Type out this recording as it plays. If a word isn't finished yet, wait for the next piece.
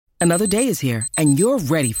Another day is here, and you're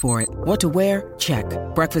ready for it. What to wear? Check.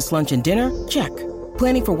 Breakfast, lunch, and dinner? Check.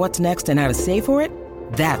 Planning for what's next and how to save for it?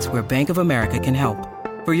 That's where Bank of America can help.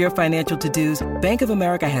 For your financial to-dos, Bank of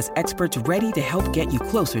America has experts ready to help get you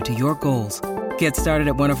closer to your goals. Get started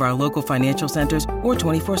at one of our local financial centers or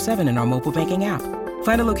 24/7 in our mobile banking app.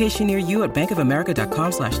 Find a location near you at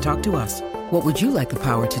bankofamerica.com/talktous. What would you like the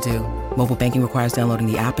power to do? Mobile banking requires downloading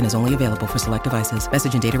the app and is only available for select devices.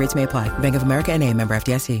 Message and data rates may apply. Bank of America NA, member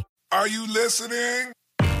FDIC. Are you listening?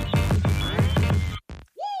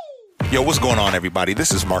 Yo, what's going on, everybody?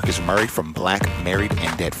 This is Marcus Murray from Black, Married,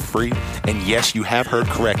 and Debt Free. And yes, you have heard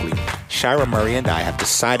correctly. Shira Murray and I have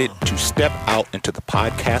decided to step out into the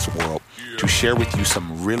podcast world to share with you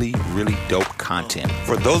some really, really dope content.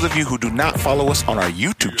 For those of you who do not follow us on our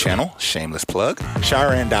YouTube channel, shameless plug,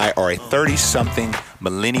 Shira and I are a 30-something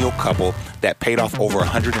millennial couple that paid off over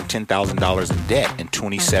 $110,000 in debt in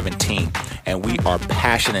 2017. And we are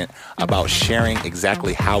passionate about sharing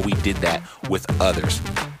exactly how we did that with others.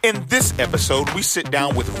 In this episode, we sit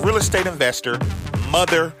down with real estate investor,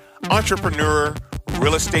 mother, entrepreneur,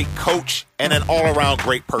 real estate coach, and an all-around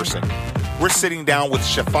great person. We're sitting down with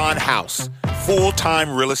Chiffon House, full-time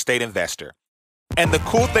real estate investor. And the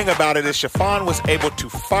cool thing about it is Chiffon was able to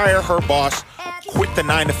fire her boss, quit the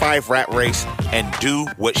 9-to-5 rat race, and do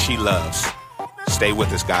what she loves. Stay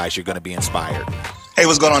with us, guys. You're going to be inspired. Hey,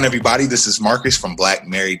 what's going on, everybody? This is Marcus from Black,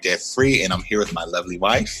 Married, Debt Free, and I'm here with my lovely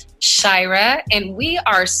wife, Shira, and we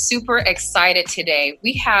are super excited today.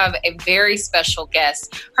 We have a very special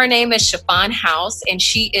guest. Her name is Chiffon House, and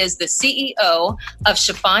she is the CEO of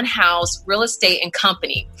Chiffon House Real Estate and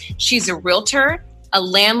Company. She's a realtor, a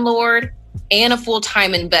landlord, and a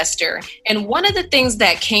full-time investor. And one of the things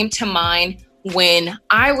that came to mind when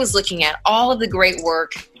I was looking at all of the great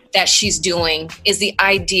work that she's doing is the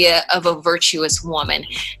idea of a virtuous woman.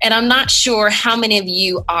 And I'm not sure how many of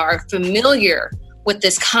you are familiar with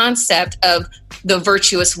this concept of the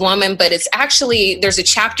virtuous woman, but it's actually, there's a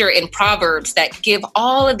chapter in Proverbs that give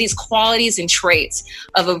all of these qualities and traits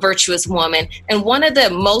of a virtuous woman. And one of the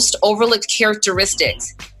most overlooked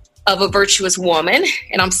characteristics of a virtuous woman,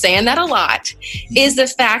 and I'm saying that a lot, is the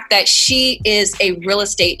fact that she is a real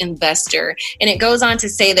estate investor. And it goes on to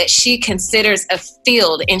say that she considers a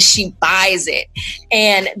field and she buys it.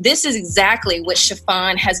 And this is exactly what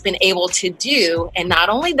Chiffon has been able to do. And not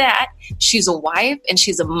only that, she's a wife and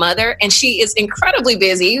she's a mother and she is incredibly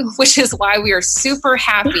busy, which is why we are super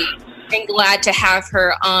happy and glad to have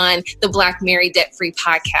her on the Black, Married, Debt Free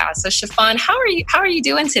podcast. So Chiffon, how are you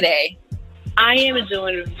doing today? I am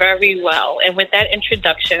doing very well. And with that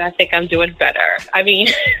introduction, I think I'm doing better. I mean,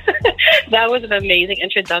 that was an amazing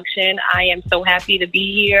introduction. I am so happy to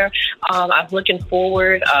be here. I'm looking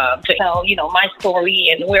forward to tell, my story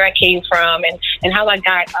and where I came from and how I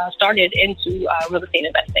got started into real estate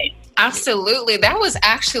investing. Absolutely. That was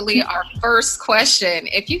actually our first question.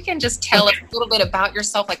 If you can just tell us a little bit about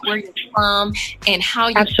yourself, like where you're from and how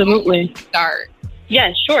you start.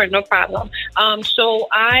 Yeah, sure. No problem. So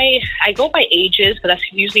I go by ages because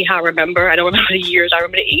that's usually how I remember. I don't remember the years. I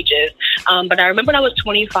remember the ages. But I remember when I was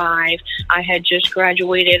 25, I had just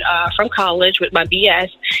graduated from college with my BS,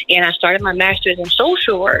 and I started my master's in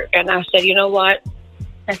social work. And I said, you know what?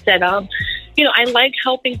 I said, I like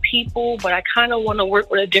helping people, but I kind of want to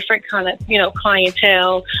work with a different kind of,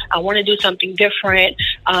 clientele. I want to do something different.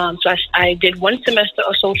 So I did one semester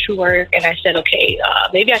of social work, and I said, okay,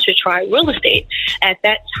 maybe I should try real estate. At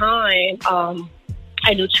that time,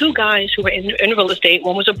 I knew two guys who were in real estate.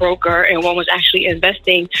 One was a broker and one was actually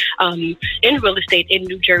investing in real estate in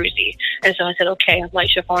New Jersey. And so I said, okay, I'm like,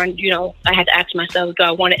 Chiffon, I had to ask myself, do I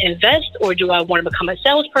want to invest or do I want to become a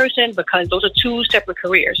salesperson? Because those are two separate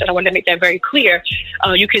careers. And I wanted to make that very clear.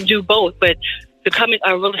 You can do both, but becoming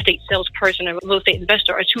a real estate salesperson and a real estate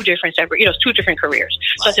investor are two different careers.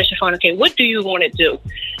 So I said, Chiffon, okay, what do you want to do?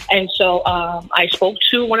 And so I spoke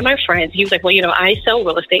to one of my friends. He was like, well, I sell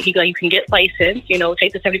real estate. He goes, you can get licensed,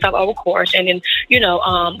 take the 75-hour course. And then,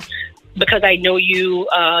 because I know you,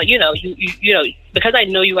 because I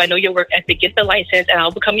know you, I know your work ethic, get the license and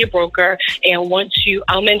I'll become your broker. And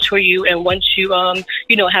I'll mentor you. And once you,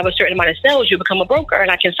 have a certain amount of sales, you become a broker and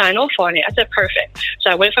I can sign off on it. I said, perfect. So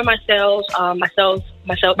I went for my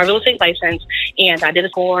real estate license and I did a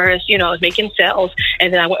course, I was making sales.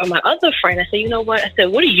 And then I went with my other friend. I said, you know what? I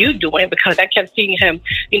said, what are you doing? Because I kept seeing him,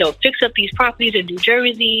 fix up these properties in New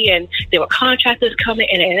Jersey and there were contractors coming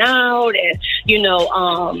in and out and,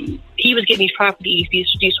 he was getting these properties,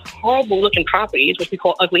 these horrible looking properties, which we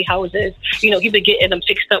call ugly houses. He was getting them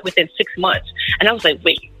fixed up within 6 months. And I was like,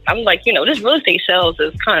 wait, this real estate sales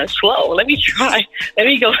is kind of slow. Let me try. Let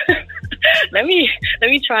me go. let me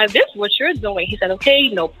try this, what you're doing. He said, okay,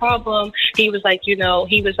 no problem. He was like,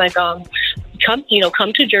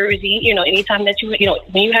 come to Jersey, anytime that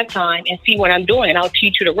when you have time, and see what I'm doing, and I'll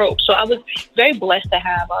teach you the ropes. So I was very blessed to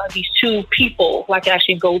have these two people who I could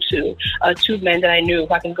actually go to, two men that I knew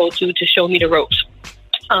who I can go to show me the ropes.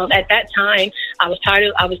 At that time, I was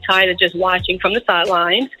tired of just watching from the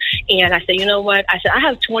sidelines. And I said, you know what? I said, I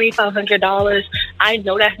have $2,500. I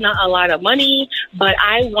know that's not a lot of money, but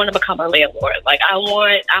I want to become a landlord. Like, I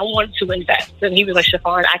want to invest. And he was like,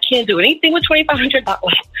 Chiffon, I can't do anything with $2,500.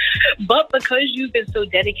 But because you've been so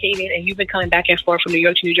dedicated and you've been coming back and forth from New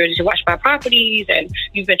York to New Jersey to watch my properties, and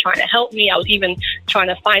you've been trying to help me, I was even trying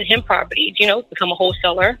to find him properties, become a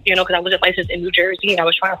wholesaler, because I wasn't licensed in New Jersey, and I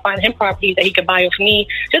was trying to find him properties that he could buy off me.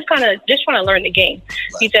 Just trying to learn the game. Right.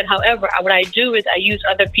 He said, however, what I do is I use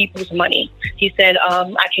other people's money. He said,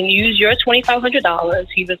 I can use your $2,500.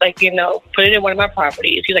 He was like, put it in one of my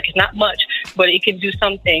properties. He's like, it's not much, but it can do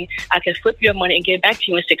something. I can flip your money and get it back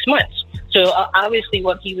to you in 6 months. So obviously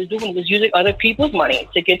what he was doing was using other people's money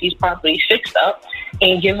to get these properties fixed up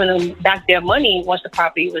and giving them back their money once the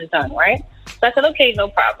property was done, right? So I said, okay, no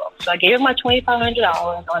problem. So I gave him my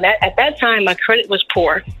 $2,500 on that. At that time, my credit was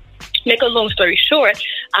poor. Make a long story short,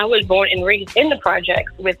 I was born and raised in the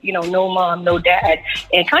projects with, no mom, no dad,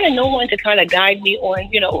 and kind of no one to kind of guide me on,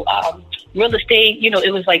 real estate.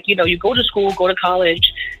 It was like, you go to school, go to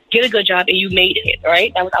college, get a good job, and you made it,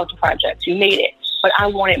 right? That was out the projects. You made it. But I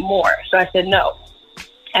wanted more. So I said, no.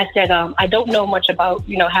 I said, I don't know much about,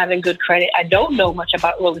 having good credit. I don't know much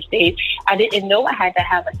about real estate. I didn't know I had to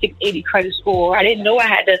have a 680 credit score. I didn't know I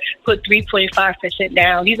had to put 3.5%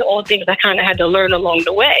 down. These are all things I kind of had to learn along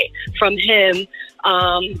the way from him,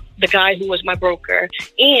 the guy who was my broker.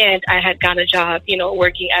 And I had got a job,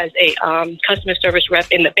 working as a customer service rep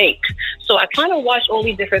in the bank. So I kind of watched all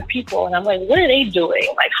these different people, and I'm like, what are they doing?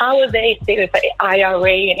 Like, how are they saving for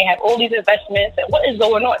IRA, and they have all these investments, and what is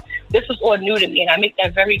going on? This was all new to me, and I make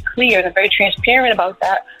that very clear and I'm very transparent about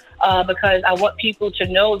that because I want people to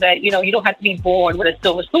know that, you don't have to be born with a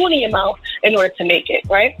silver spoon in your mouth in order to make it,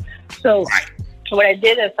 right? So what I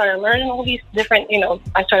did is I started learning all these different,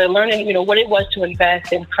 I started learning, what it was to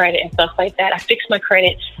invest in credit and stuff like that. I fixed my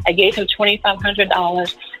credit. I gave him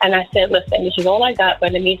 $2,500, and I said, listen, this is all I got, but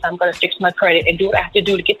in the meantime, I'm going to fix my credit and do what I have to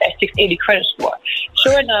do to get that 680 credit score.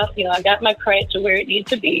 Sure enough, I got my credit to where it needs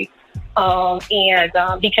to be. And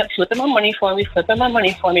he kept flipping my money for me,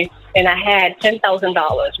 and I had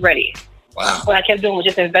 $10,000 ready. Wow. What I kept doing was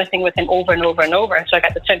just investing with him over and over and over, and so I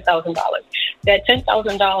got the $10,000. That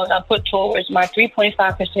 $10,000 I put towards my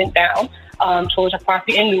 3.5% down towards a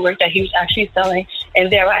property in Newark that he was actually selling, and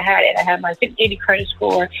there I had it. I had my 680 credit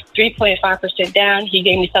score, 3.5% down. He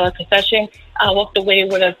gave me seller concession. I walked away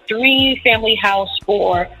with a 3-family house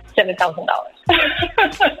for $7,000.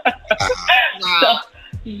 Wow. So,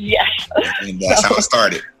 yes. And that's how it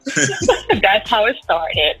started. That's how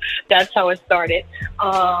it started.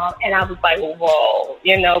 And I was like, whoa,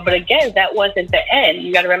 but again, that wasn't the end.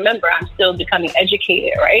 You got to remember, I'm still becoming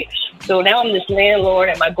educated, right? So now I'm this landlord,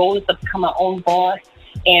 and my goal is to become my own boss.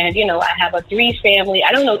 And, I have a 3-family.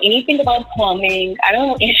 I don't know anything about plumbing. I don't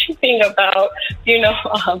know anything about,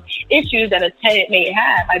 issues that a tenant may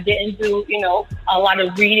have. I didn't do, a lot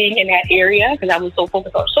of reading in that area because I was so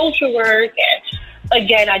focused on social work. And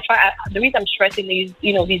again, the reason I'm stressing these,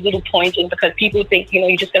 these little points is because people think,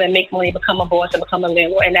 you're just going to make money, become a boss, and become a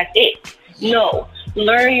landlord, and that's it. No.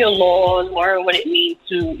 Learn your laws, learn what it means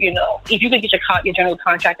to, if you could get your general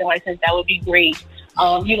contracting license, that would be great.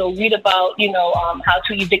 Read about, how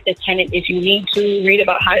to evict a tenant if you need to. Read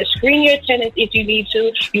about how to screen your tenants if you need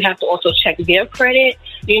to. You have to also check their credit.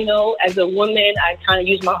 As a woman, I kind of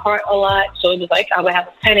use my heart a lot. So it was like I would have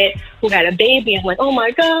a tenant who had a baby. I'm like, oh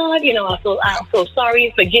my God, I'm so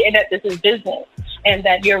sorry, forgetting that this is business and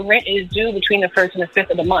that your rent is due between the 1st and the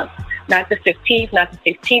 5th of the month, not the 15th, not the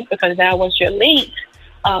 16th, because now once you're late,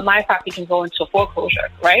 my property can go into foreclosure,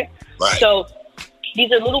 right? So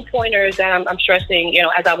these are little pointers that I'm stressing,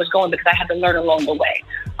 as I was going, because I had to learn along the way.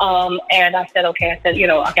 And I said, okay,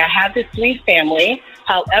 I have this 3-family.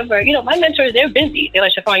 However, my mentors, they're busy. They're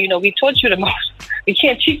like, Chiffon, we taught you the most. We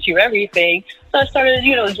can't teach you everything. So I started,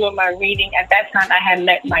 doing my reading. At that time, I had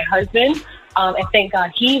met my husband. And thank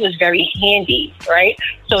God he was very handy, right?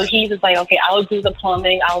 So he was like, okay, I'll do the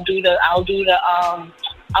plumbing. I'll do the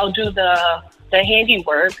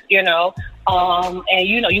handiwork, and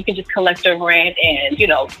you can just collect the rent and do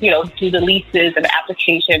the leases and the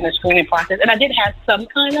application, the screening process. And I did have some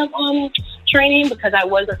kind of training because I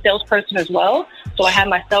was a salesperson as well. So I had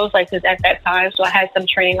my sales license at that time. So I had some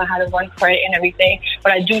training on how to run credit and everything.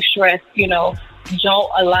 But I do stress, don't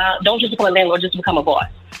just become a landlord, just become a boss.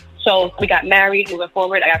 So we got married. Moving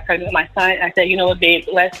forward, I got pregnant with my son. And I said, you know what, babe,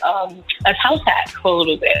 let's house hack for a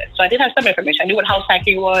little bit. So I did have some information. I knew what house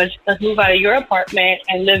hacking was. Let's move out of your apartment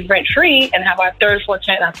and live rent free and have our third floor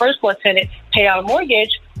tenant, our first floor tenant pay our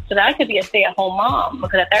mortgage so that I could be a stay-at-home mom.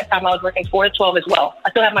 Because at that time I was working 4 to 12 as well.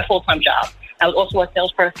 I still have my full-time job. I was also a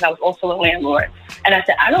salesperson. I was also a landlord. And I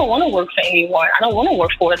said, I don't want to work for anyone. I don't want to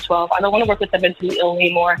work 4 to 12. I don't want to work with the mentally ill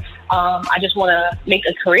anymore. I just want to make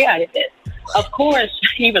a career out of this. Of course,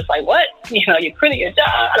 he was like, what? You know, you're quitting your job.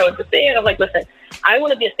 I don't understand. I'm like, listen, I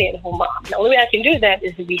want to be a stay-at-home mom. The only way I can do that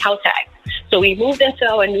is to be house hacked. So we moved into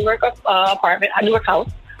our Newark apartment, our Newark house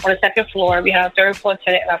on the second floor. We had our third floor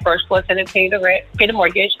tenant and our first floor tenant paid the rent, paid the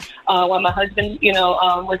mortgage, while my husband,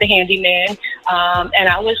 was the handyman. And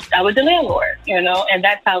I was the landlord, and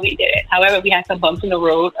that's how we did it. However, we had some bumps in the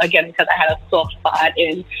road, again, because I had a soft spot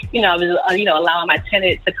and, I was, allowing my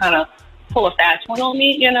tenant to kind of pull a fast one on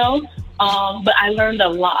me, But I learned a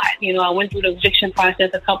lot. I went through the eviction process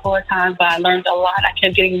a couple of times, but I learned a lot. I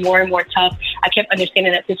kept getting more and more tough. I kept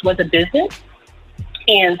understanding that this was a business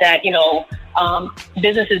and that,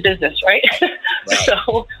 business is business, right?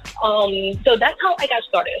 So that's how I got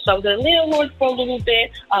started. So I was a landlord for a little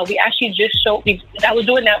bit. We actually I was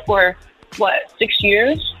doing that for 6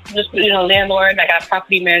 years? Just, landlord. I got a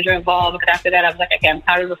property manager involved. Because after that, I was like, okay, I'm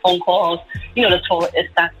tired of the phone calls. The toilet is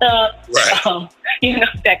stocked up. Right.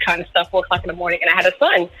 That kind of stuff, 4 o'clock in the morning. And I had a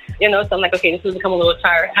son, so I'm like, okay, this has become a little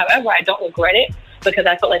tired. However, I don't regret it because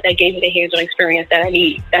I felt like that gave me the hands-on experience that I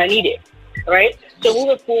needed. Right? So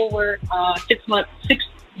moving forward, 6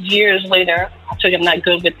 years later, I told you I'm not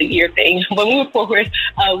good with the year thing. But moving forward,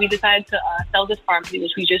 we decided to sell this property,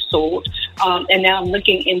 which we just sold. And now I'm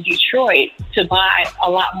looking in Detroit to buy a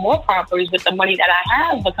lot more properties with the money that I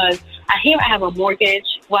have because I have a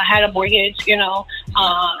mortgage. Well, I had a mortgage, and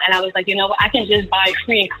I was like, I can just buy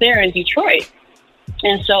free and clear in Detroit.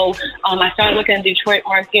 And so I started looking at the Detroit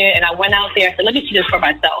market and I went out there and said, let me see this for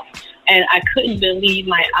myself. And I couldn't believe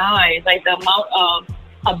my eyes, like the amount of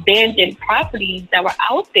abandoned properties that were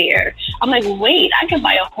out there. I'm like, wait, I can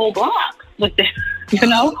buy a whole block with this,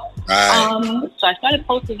 Right. So I started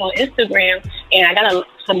posting on Instagram and I got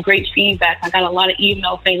some great feedback. I got a lot of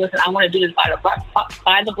emails saying, listen, I want to do this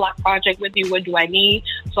buy the block project with you. What do I need?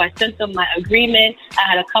 So I sent them my agreement.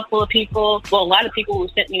 I had a lot of people who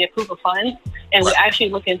sent me a proof of funds. And we're actually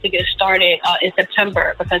looking to get started in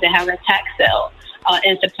September because they have a tax sale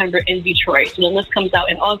in September in Detroit. So the list comes out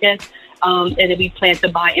in August, and then we plan to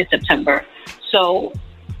buy in September. So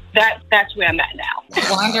that's where I'm at now.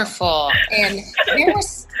 Wonderful. And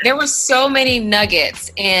there were so many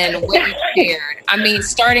nuggets in what you shared. I mean,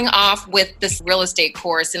 starting off with this real estate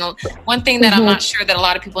course. And one thing that I'm not sure that a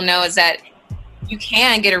lot of people know is that you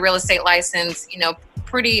can get a real estate license,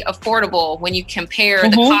 pretty affordable when you compare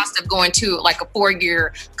the cost of going to like a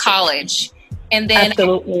 4-year college. And then,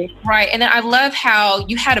 absolutely. Right. And then I love how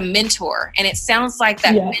you had a mentor, and it sounds like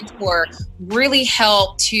that mentor really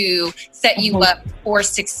helped to set you up for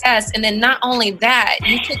success. And then not only that,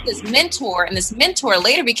 you took this mentor, and this mentor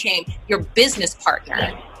later became your business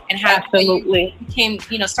partner, and how you became,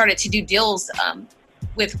 started to do deals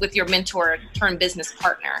with your mentor turned business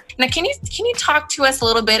partner. Now, can you talk to us a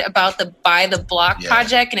little bit about the Buy the Block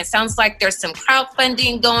project? And it sounds like there's some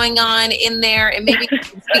crowdfunding going on in there, and maybe you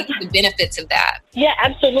can speak to the benefits of that. Yeah,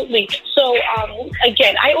 absolutely. So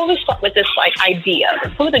again, I always start with this idea.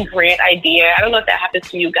 It was a grant idea. I don't know if that happens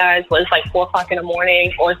to you guys, but it's like 4 o'clock in the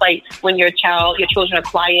morning, or it's like when your children are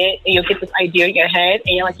quiet and you'll get this idea in your head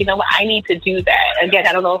and you're like, what, I need to do that. Again,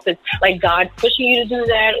 I don't know if it's like God pushing you to do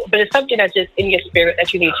that, but it's something that's just in your spirit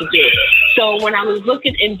that you need to do. So when I was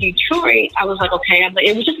looking in Detroit, I was like, okay,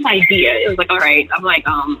 it was just an idea. It was like, all right, I'm like,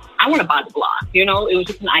 I want to buy the block, it was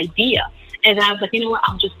just an idea. And I was like, what,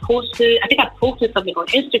 I'll just post it. I think I posted something on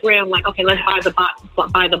Instagram, like, okay, let's buy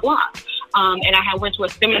the block. And I went to a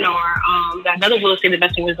seminar that another real estate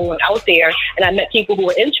investing was doing out there, and I met people who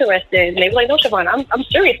were interested, and they were like, no, Siobhan, I'm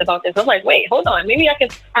serious about this. I was like, wait, hold on, maybe I can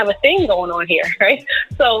have a thing going on here, right?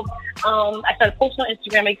 So I started posting on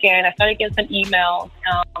Instagram again. I started getting some emails,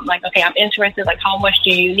 like, okay, I'm interested, like, how much do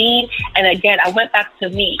you need? And again, I went back to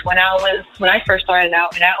me when I first started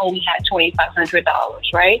out, and I only had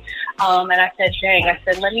 $2,500, right? And I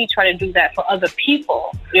said, let me try to do that for other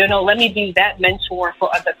people. Let me be that mentor for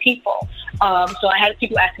other people. So I had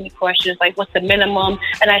people asking me questions like, what's the minimum?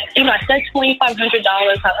 And I said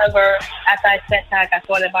 $2,500. However, after I sat back, I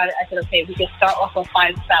thought about it. I said, okay, we can start off with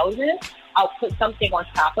 $5,000. I'll put something on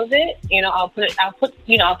top of it. I'll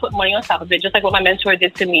put money on top of it, just like what my mentor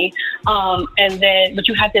did to me. But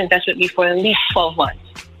you have to invest with me for at least 12 months.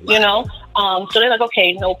 So they're like,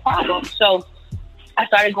 okay, no problem. So I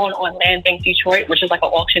started going on Land Bank Detroit, which is like an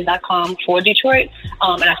auction.com for Detroit,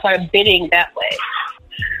 and I started bidding that way.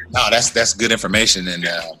 No, that's good information, and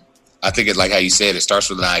I think it's like how you said, it starts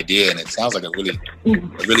with an idea, and it sounds like a really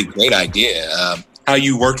great idea. How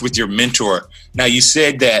you worked with your mentor. Now, you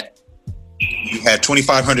said that you had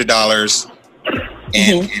 $2,500,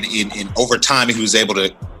 and in over time, he was able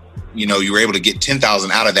to, you were able to get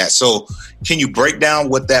 $10,000 out of that. So, can you break down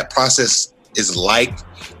what that process is like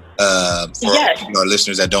for our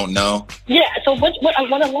listeners that don't know? Yeah. So, what a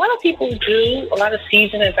lot of people do, a lot of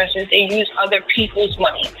seasoned investors, they use other people's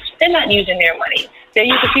money. They're not using their money. They're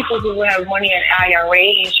using people who have money in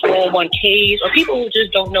IRAs, 401ks, or people who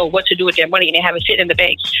just don't know what to do with their money and they have it sitting in the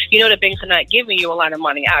bank. The banks are not giving you a lot of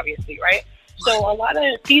money, obviously, right? So a lot of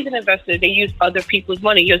seasoned investors, they use other people's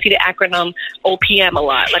money. You'll see the acronym OPM a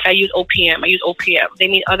lot. Like I use OPM. They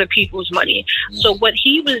mean other people's money. So what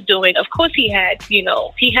he was doing, of course he had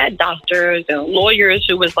doctors and lawyers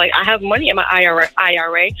who was like, I have money in my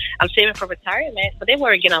IRA. I'm saving for retirement, but they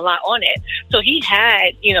weren't getting a lot on it. So he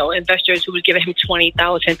had, investors who was giving him $20,000,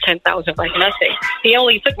 $10,000, like nothing. He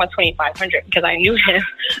only took my $2,500 because I knew him.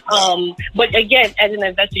 But again, as an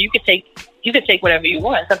investor, you could take whatever you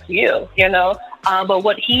want. It's up to you, But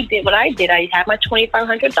what I did, I had my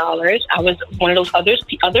 $2,500. I was one of those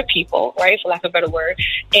other people, right, for lack of a better word.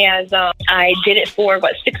 And I did it for,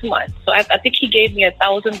 6 months. So I think he gave me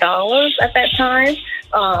 $1,000 at that time.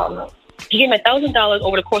 He gave me $1,000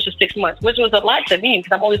 over the course of 6 months, which was a lot to me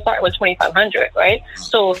because I'm only starting with $2,500, right?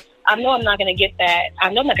 So I know I'm not going to get that.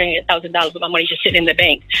 I know I'm not going to get $1,000 with my money just sitting in the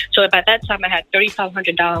bank. So by that time, I had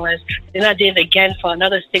 $3,500. Then I did it again for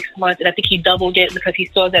another 6 months, and I think he doubled it because he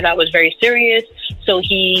saw that I was very serious. So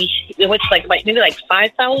it was maybe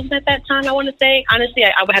 $5,000 at that time. I want to say. Honestly,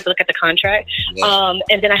 I would have to look at the contract. Yeah.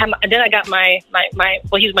 And then I got my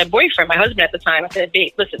he was my boyfriend, my husband at the time. I said,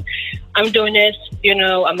 babe, listen, I'm doing this.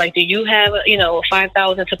 I'm like, do you have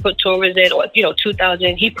 $5,000 to put towards it, or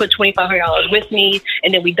 $2,000? He put $2,500 with me,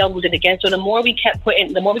 and then we doubled it again. So the more we kept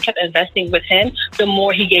investing with him, the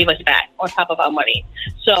more he gave us back on top of our money.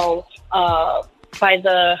 So by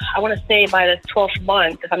the 12th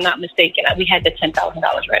month, if I'm not mistaken, we had the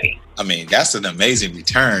 $10,000 ready. I mean, that's an amazing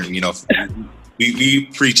return. We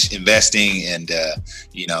preach investing and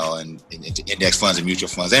index funds and mutual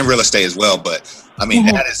funds and real estate as well. But I mean,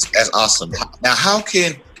 that's awesome. Now, how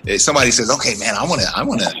can somebody says, okay, man, I want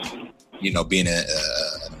to, be an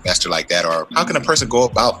investor like that, or how can a person go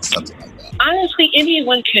about something like that? Honestly,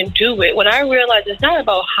 anyone can do it. What I realized is not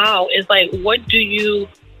about how, it's like,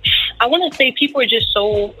 I want to say people are just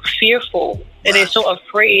so fearful and they're so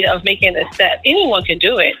afraid of making a step. Anyone can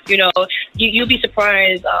do it. You'll be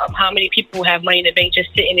surprised how many people have money in the bank just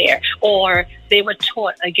sitting there, or they were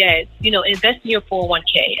taught, again, invest in your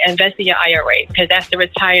 401k, invest in your IRA, because that's the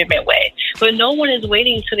retirement way. But no one is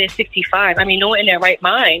waiting until they're 65. I mean, no one in their right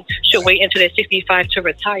mind should wait until they're 65 to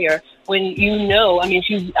retire. When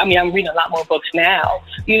I'm reading a lot more books now.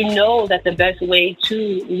 That the best way to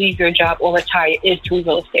leave your job or retire is through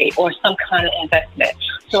real estate or some kind of investment.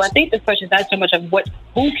 So I think the question is not so much of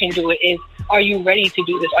who can do it, is, are you ready to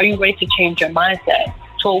do this? Are you ready to change your mindset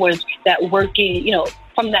towards that working,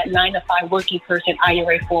 from that 9-to-5 working person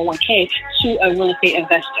IRA 401k to a real estate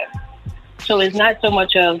investor? So it's not so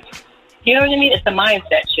much of, you know what I mean? It's the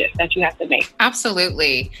mindset shift that you have to make.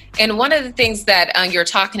 Absolutely. And one of the things that you're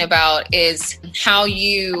talking about is how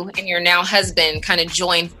you and your now husband kind of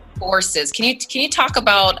joined forces. Can you talk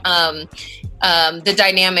about the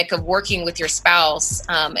dynamic of working with your spouse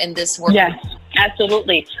in this work? Yes.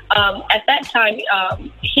 Absolutely. At that time,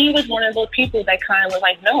 he was one of those people that kind of was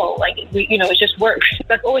like, no, it just works.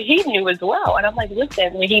 Like, he knew as well. And I'm like,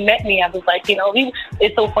 listen, when he met me, I was like,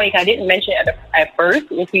 it's so funny. I didn't mention it at first,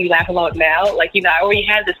 which we laugh about now. I already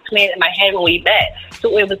had this plan in my head when we met.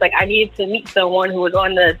 So it was like, I needed to meet someone who was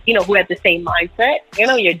on the, who had the same mindset.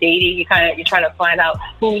 You're dating, you're trying to find out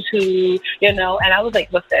who's who, and I was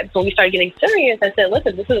like, listen. So we started getting serious. I said,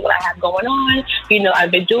 listen, this is what I have going on.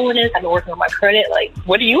 I've been doing this. I've been working on my credit.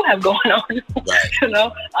 What do you have going on?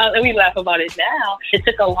 And we laugh about it now. It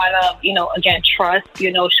took a lot of, again, trust,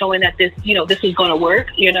 showing that this is going to work,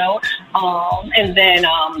 and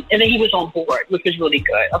then he was on board, which was really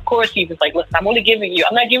good. Of course, he was like, listen, I'm not giving you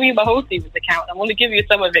my whole savings account. I'm only giving you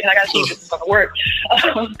some of it. I got to see if this is going to work.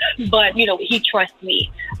 But, he trusts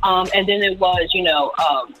me. And then it was,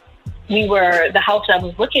 the house I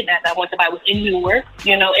was looking at that I wanted to buy was in Newark.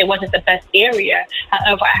 It wasn't the best area.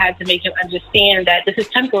 However, I had to make him understand that this is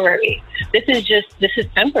temporary. This is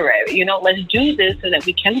temporary. Let's do this so that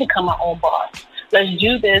we can become our own boss. Let's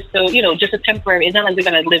do this. So, just a temporary. It's not like we're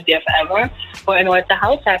going to live there forever. But in order to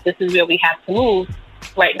house that, this is where we have to move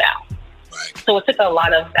right now. Right. So it took a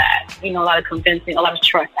lot of that, a lot of convincing, a lot of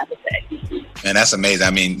trust, I would say. And that's amazing.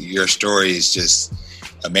 I mean, your story is just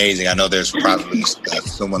amazing. I know there's probably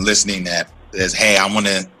someone listening that says, hey, I want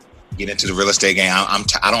to get into the real estate game.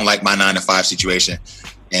 I don't like my 9-to-5 situation.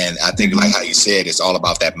 And I think, like how you said, it's all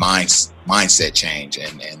about that mindset change.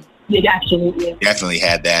 And absolutely. Definitely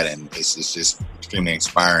had that. And it's just extremely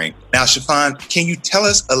inspiring. Now, Chiffon, can you tell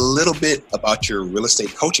us a little bit about your real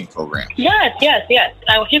estate coaching program? Yes.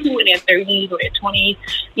 I was hitting with their 30s or their 20s,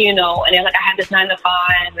 and then like I had this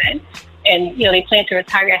 9-to-5 and they plan to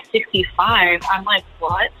retire at 65. I'm like,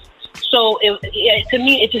 what? So to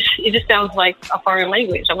me, it just sounds like a foreign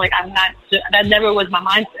language. I'm like, that never was my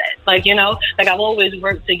mindset. Like, I've always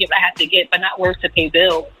worked to get what I have to get, but not work to pay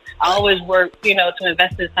bills. I always work, to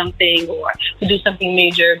invest in something or to do something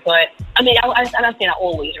major. But I mean, I'm not saying I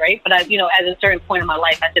always, right? But at a certain point in my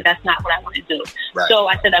life, I said, that's not what I want to do. Right. So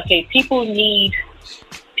I said, okay, people need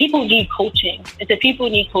coaching. I said, people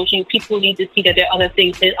need coaching. People need to see that there are other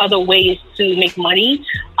things, there's other ways to make money.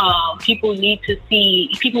 People need to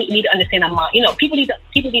understand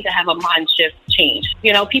people need to have a mind shift change.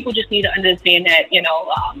 People just need to understand that,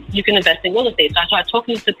 you can invest in real estate. So I started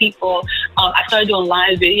talking to people. I started doing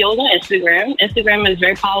live videos on Instagram. Instagram is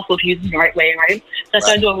very powerful if you use it the right way, right? So I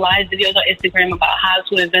started doing live videos on Instagram about how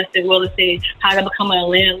to invest in real estate, how to become a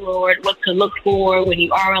landlord, what to look for when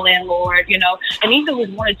you are a landlord, and even with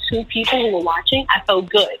one or two people who were watching, I felt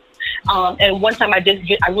good. And one time I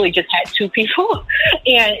really just had two people,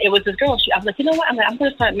 and it was this girl. I was like, you know what? I'm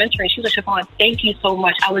going to start mentoring. She was like, Chiffon, thank you so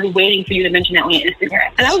much. I was waiting for you to mention that on your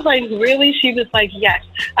Instagram. And I was like, really? She was like, yes.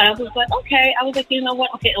 And I was like, okay. I was like, you know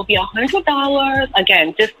what? Okay, it'll be $100.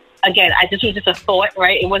 This was just a thought,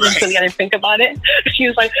 right? It wasn't really, I didn't think about it. I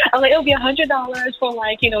was like, it'll be $100 for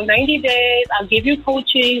 90 days. I'll give you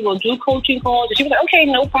coaching. We'll do coaching calls. And she was like, okay,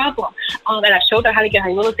 no problem. And I showed her how to get her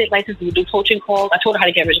real estate license. We do coaching calls. I told her how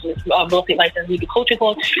to get her real estate license. We do coaching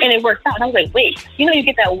calls. And it worked out. And I was like, wait, you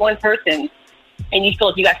get that one person and you feel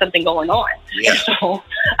like you got something going on. Yeah. And so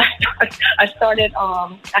I started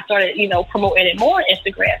promoting it more on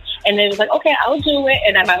Instagram. And then it was like, okay, I'll do it.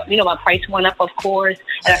 And my price went up, of course.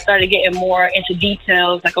 And I started getting more into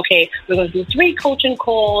details. Like, okay, we're going to do 3 coaching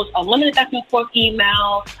calls, unlimited back and forth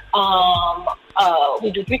email.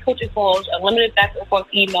 We do 3 coaching calls, unlimited back and forth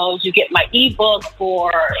emails. You get my ebook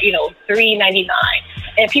for, $3.99.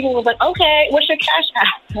 And people were like, okay, what's your cash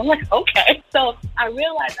app? And I'm like, okay. So I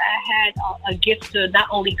realized I had a gift to not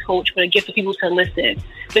only coach, but a gift for people to listen.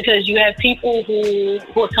 Because you have people who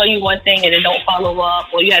will tell you one thing and then don't follow up,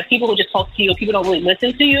 or you have people who just talk to you, people don't really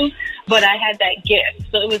listen to you. But I had that gift.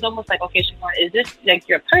 So it was almost like, okay, Chiffon, is this like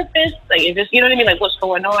your purpose? Like, is this, you know what I mean? Like, what's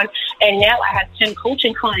going on? And now I have 10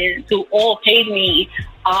 coaching clients who all paid me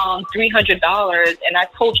 $300, and I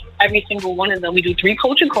coach every single one of them. We do 3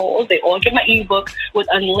 coaching calls. They all get my ebook with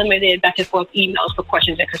unlimited back and forth emails for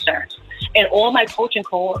questions and concerns. And all my coaching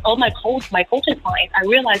calls, my coaching clients, I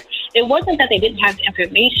realized it wasn't that they didn't have the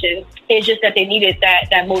information. It's just that they needed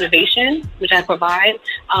that motivation, which I provide.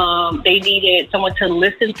 They needed someone to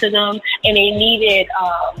listen to them, and they needed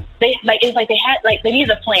they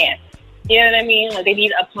needed a plan. You know what I mean? Like, they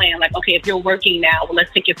need a plan. Like, okay, if you're working now, well,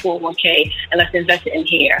 let's take your 401k and let's invest it in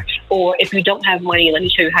here. Or if you don't have money, let me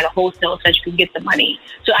show you how to wholesale so that you can get the money.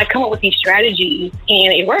 So I come up with these strategies,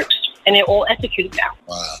 and it works. And they're all executed now.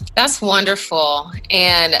 Wow. That's wonderful.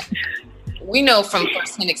 And we know from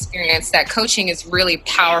firsthand experience that coaching is really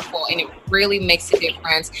powerful, and it really makes a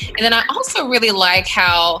difference. And then I also really like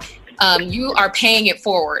how you are paying it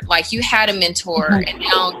forward. Like, you had a mentor, and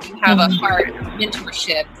now you have a heart of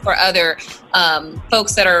mentorship for other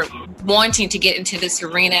folks that are wanting to get into this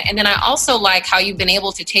arena. And then I also like how you've been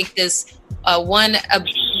able to take this one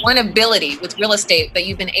ability with real estate, that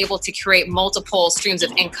you've been able to create multiple streams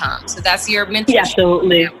of income. So that's your mentorship. Yeah,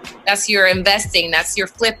 absolutely. That's your investing. That's your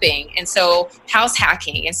flipping. And so house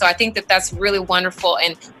hacking. And so I think that that's really wonderful.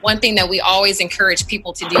 And one thing that we always encourage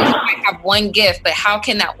people to do, you might have one gift, but how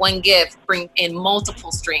can that one gift bring in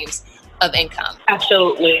multiple streams of income?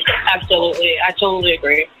 Absolutely. I totally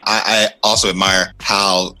agree. I also admire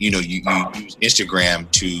how, you use Instagram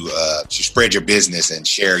to spread your business and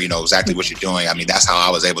share, exactly what you're doing. I mean, that's how I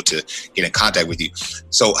was able to get in contact with you.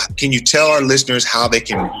 So can you tell our listeners how they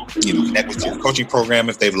can, connect with your coaching program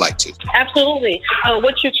if they'd like to? Absolutely.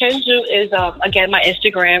 What you can do is, again, my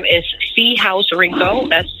Instagram is C House Rinko.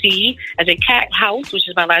 That's C as a cat house, which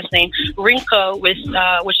is my last name. Rinko,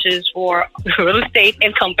 which is for real estate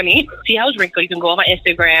and company. C House Rinko. You can go on my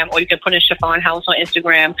Instagram, or you can put in Chiffon House on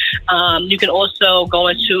Instagram. You can also go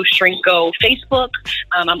into Shrinko Facebook.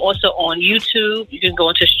 I'm also on YouTube. You can go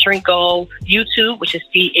into Shrinko YouTube, which is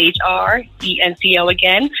CHRENCO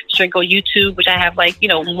again, Shrinko YouTube, which I have like,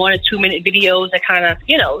 1 or 2 minute videos that kind of,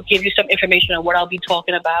 give you some information on what I'll be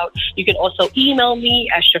talking about. You can also email me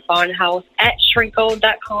at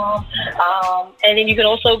ShiffonHouse@Shrinko.com. And then you can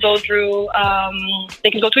also go through,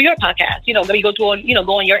 they can go through your podcast, maybe go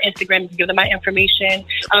on your Instagram, give them my information.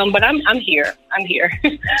 But I'm here.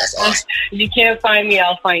 That's awesome. If you can't find me,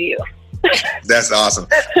 I'll find you. That's awesome.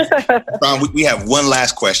 Ron, we have one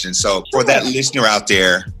last question. So for that listener out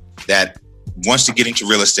there that wants to get into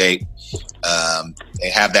real estate,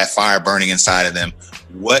 they have that fire burning inside of them,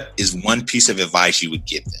 what is one piece of advice you would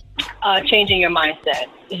give them? Changing your mindset.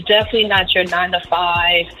 It's definitely not your 9 to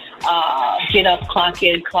 5. Get up, clock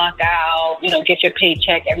in, clock out, get your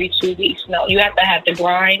paycheck every 2 weeks. No, you have to have the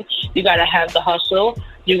grind. You got to have the hustle.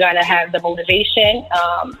 You got to have the motivation.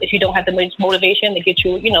 If you don't have the motivation to get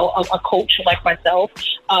you, a coach like myself.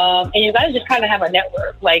 And you got to just kind of have a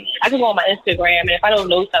network. Like, I can go on my Instagram, and if I don't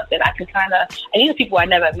know something, I can and these are people I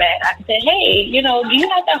never met. I can say, hey, do you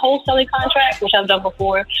have that wholesaling contract, which I've done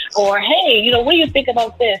before? Or, hey, what do you think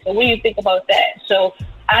about this? Or what do you think about that? So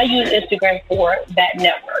I use Instagram for that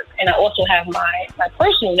network. And I also have my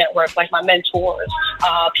personal network, like my mentors,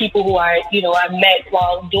 people who I met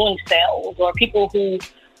while doing sales, or people who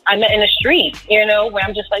I met in the street, where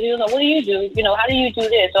I'm just like, what do you do? How do you do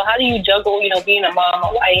this? Or how do you juggle, being a mom,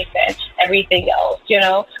 a wife, and everything else,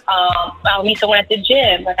 I'll meet someone at the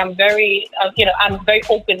gym. Like, I'm very, I'm very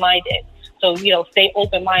open-minded. So, stay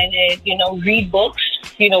open-minded, read books,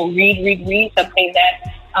 read something that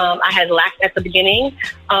I had lacked at the beginning.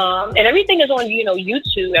 And everything is on,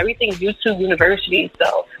 YouTube. Everything's YouTube University.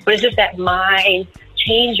 So, but it's just that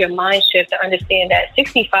change your mind shift to understand that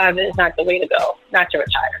 65 is not the way to go, not to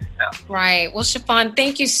retire. No. Right. Well, Chiffon,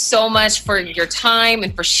 thank you so much for your time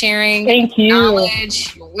and for sharing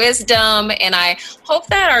knowledge, your wisdom. And I hope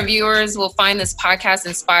that our viewers will find this podcast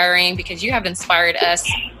inspiring, because you have inspired us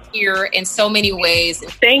here in so many ways.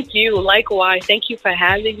 Thank you. Likewise. Thank you for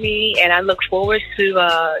having me. And I look forward to,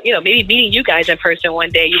 maybe meeting you guys in person one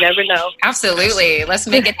day. You never know. Absolutely. Let's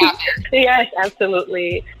make it happen. Yes,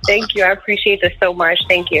 absolutely. Thank you. I appreciate this so much.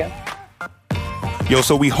 Thank you. Yo,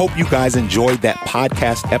 so we hope you guys enjoyed that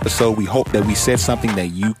podcast episode. We hope that we said something that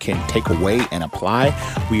you can take away and apply.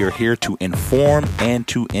 We are here to inform and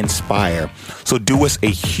to inspire. So do us a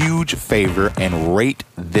huge favor and rate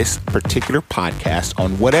this particular podcast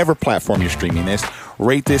on whatever platform you're streaming this.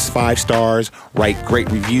 Rate this 5 stars, write great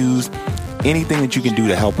reviews, anything that you can do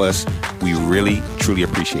to help us. We really, truly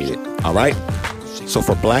appreciate it. All right. So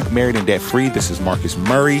for Black, Married, and Debt Free, this is Marcus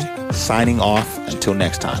Murray signing off until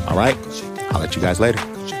next time. All right. I'll let you guys later.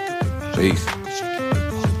 Peace.